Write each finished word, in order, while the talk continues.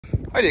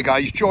Hi there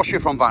guys, Josh here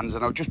from Vans,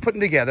 and I'm just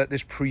putting together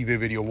this preview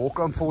video walk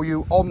around for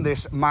you on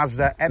this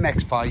Mazda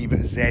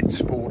MX5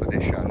 Z-Sport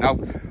edition. Now,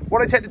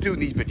 what I tend to do in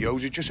these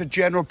videos is just a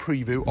general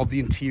preview of the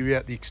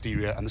interior, the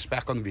exterior and the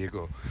spec on the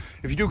vehicle.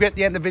 If you do get to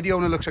the end of the video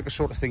and it looks like the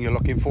sort of thing you're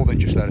looking for, then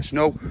just let us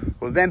know.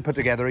 We'll then put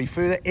together a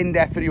further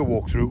in-depth video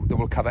walkthrough that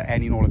will cover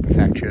any and all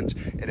imperfections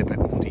in a bit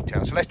more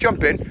detail. So let's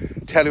jump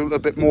in, tell you a little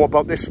bit more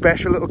about this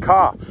special little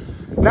car.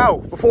 Now,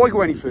 before I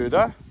go any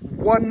further,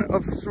 one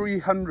of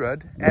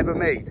 300 ever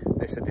made,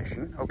 this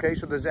edition. Okay,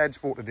 so the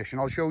Z-Sport edition,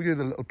 I'll show you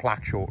the little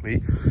plaque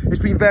shortly. It's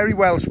been very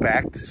well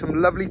spec'd,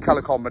 some lovely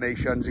colour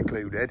combinations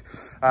included.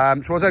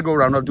 So as I go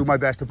around, I'll do my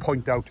best to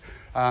point out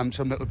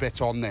some little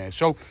bits on there.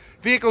 So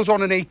vehicle's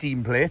on an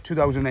 18 plate,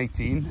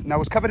 2018. Now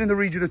it's covered in the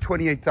region of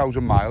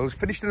 28,000 miles,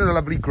 finished in a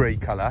lovely grey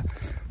colour.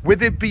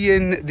 With it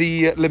being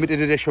the limited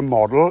edition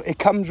model, it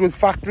comes with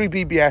factory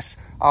BBS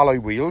alloy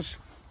wheels.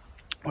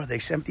 What are they,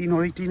 17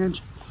 or 18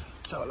 inch?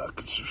 Let's have a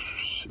look.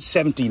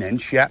 17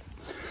 inch, yeah.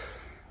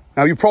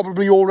 Now you've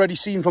probably already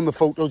seen from the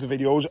photos, the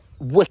videos,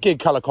 wicked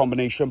colour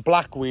combination,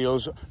 black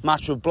wheels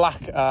matched with black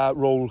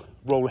roll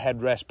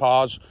headrest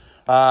bars.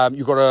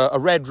 You've got a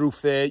red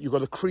roof there, you've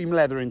got a cream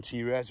leather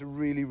interior. It's a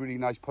really, really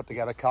nice put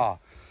together car.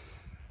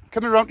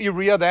 Coming around to your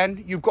rear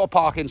then, you've got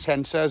parking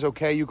sensors,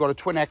 okay, you've got a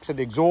twin exit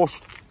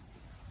exhaust.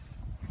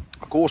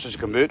 Of course it's a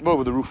convertible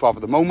with the roof off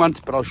at the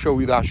moment, but I'll show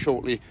you that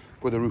shortly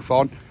with the roof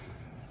on.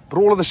 But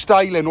all of the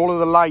styling, all of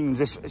the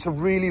lines, it's a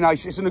really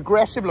nice, it's an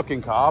aggressive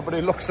looking car, but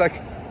it looks like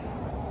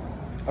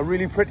a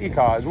really pretty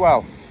car as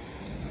well.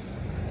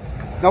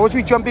 Now as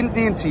we jump into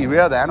the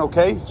interior then,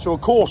 okay, so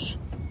of course,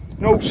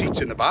 no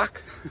seats in the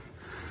back.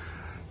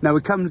 Now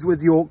it comes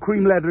with your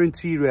cream leather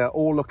interior,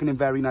 all looking in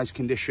very nice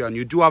condition.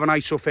 You do have an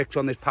ISOFIX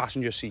on this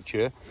passenger seat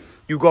here.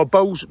 You've got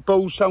Bose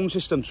sound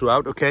system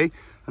throughout, okay?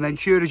 And then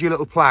here is your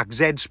little plaque,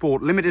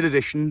 Z-Sport, limited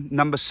edition,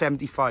 number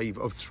 75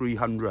 of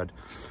 300.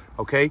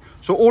 Okay,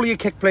 so all your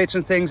kick plates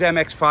and things,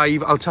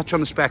 MX5, I'll touch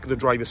on the spec of the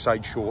driver's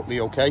side shortly,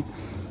 okay?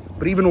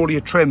 But even all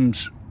your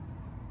trims,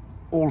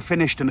 all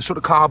finished in a sort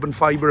of carbon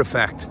fibre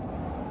effect.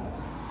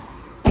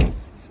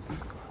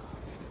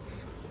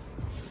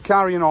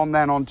 Carrying on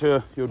then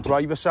onto your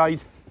driver's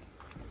side.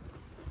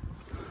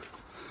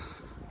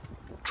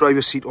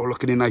 Driver's seat all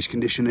looking in nice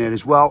condition there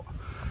as well.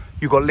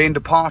 You've got lane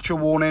departure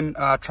warning,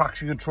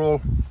 traction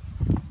control.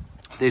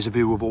 There's a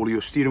view of all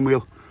your steering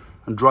wheel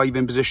and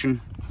driving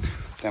position.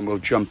 Then we'll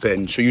jump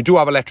in. So you do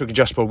have electric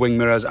adjustable wing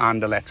mirrors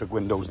and electric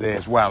windows there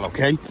as well,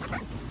 okay?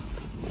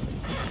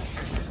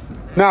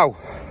 Now,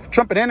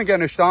 jumping in and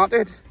getting us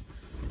started.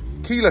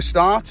 Keyless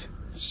start,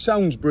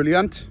 sounds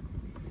brilliant.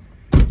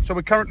 So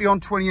we're currently on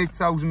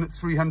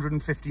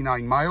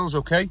 28,359 miles,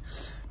 okay?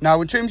 Now,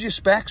 in terms of your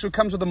specs, so it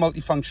comes with a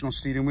multifunctional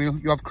steering wheel.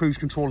 You have cruise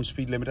control and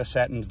speed limiter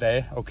settings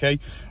there, okay?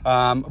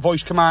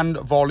 Voice command,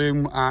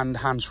 volume, and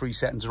hands-free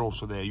settings are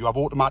also there. You have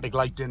automatic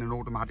lighting and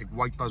automatic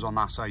wipers on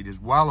that side as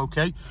well,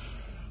 okay?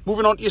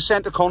 Moving on to your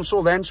center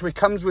console then, so it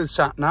comes with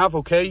sat nav,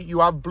 okay? You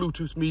have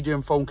Bluetooth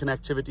medium phone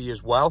connectivity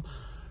as well.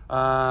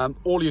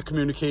 All your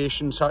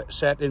communication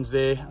settings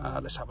there.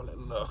 Let's have a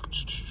little look.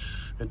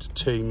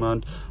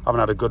 Entertainment. I haven't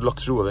had a good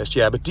look through all this,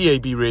 yeah, but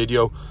DAB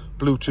radio,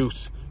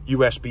 Bluetooth,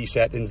 USB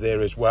settings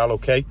there as well,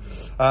 okay?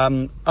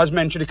 As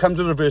mentioned, it comes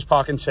with reverse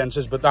parking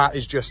sensors, but that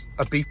is just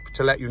a beep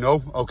to let you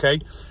know,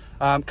 okay?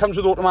 Comes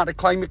with automatic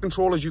climate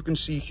control, as you can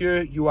see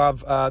here. You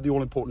have the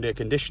all-important air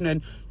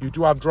conditioning. You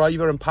do have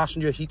driver and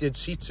passenger heated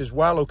seats as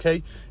well,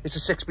 okay? It's a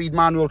 6-speed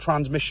manual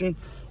transmission.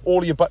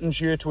 All your buttons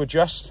here to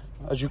adjust,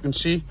 as you can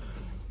see.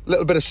 A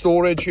little bit of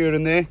storage here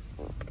and there,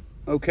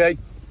 okay?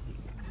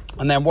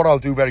 And then what I'll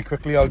do very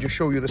quickly, I'll just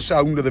show you the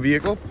sound of the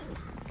vehicle.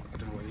 I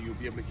don't know whether you'll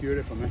be able to hear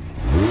it from me.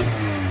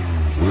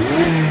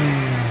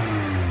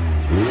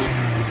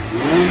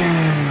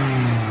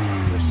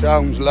 It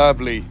sounds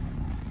lovely,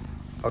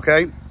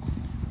 okay?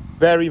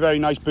 Very, very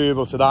nice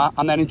burble to that.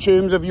 And then in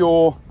terms of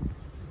your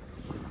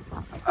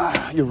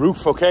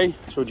roof, okay,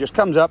 so it just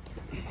comes up,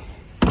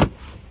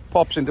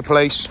 pops into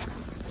place,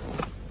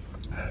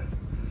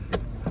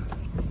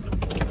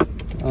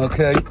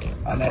 okay,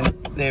 and then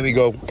there we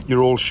go,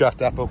 you're all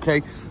shut up,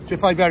 okay? So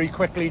if I very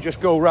quickly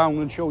just go around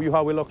and show you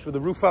how it looks with the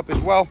roof up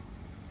as well.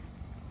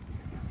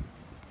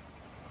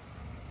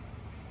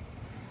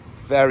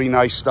 Very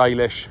nice,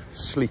 stylish,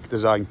 sleek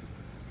design.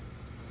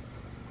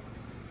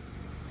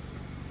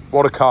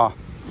 What a car.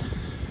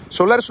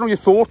 So let us know your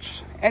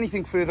thoughts.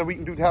 Anything further we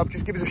can do to help,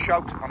 just give us a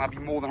shout and I'll be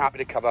more than happy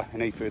to cover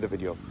in a further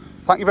video.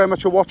 Thank you very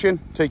much for watching.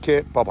 Take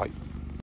care. Bye-bye.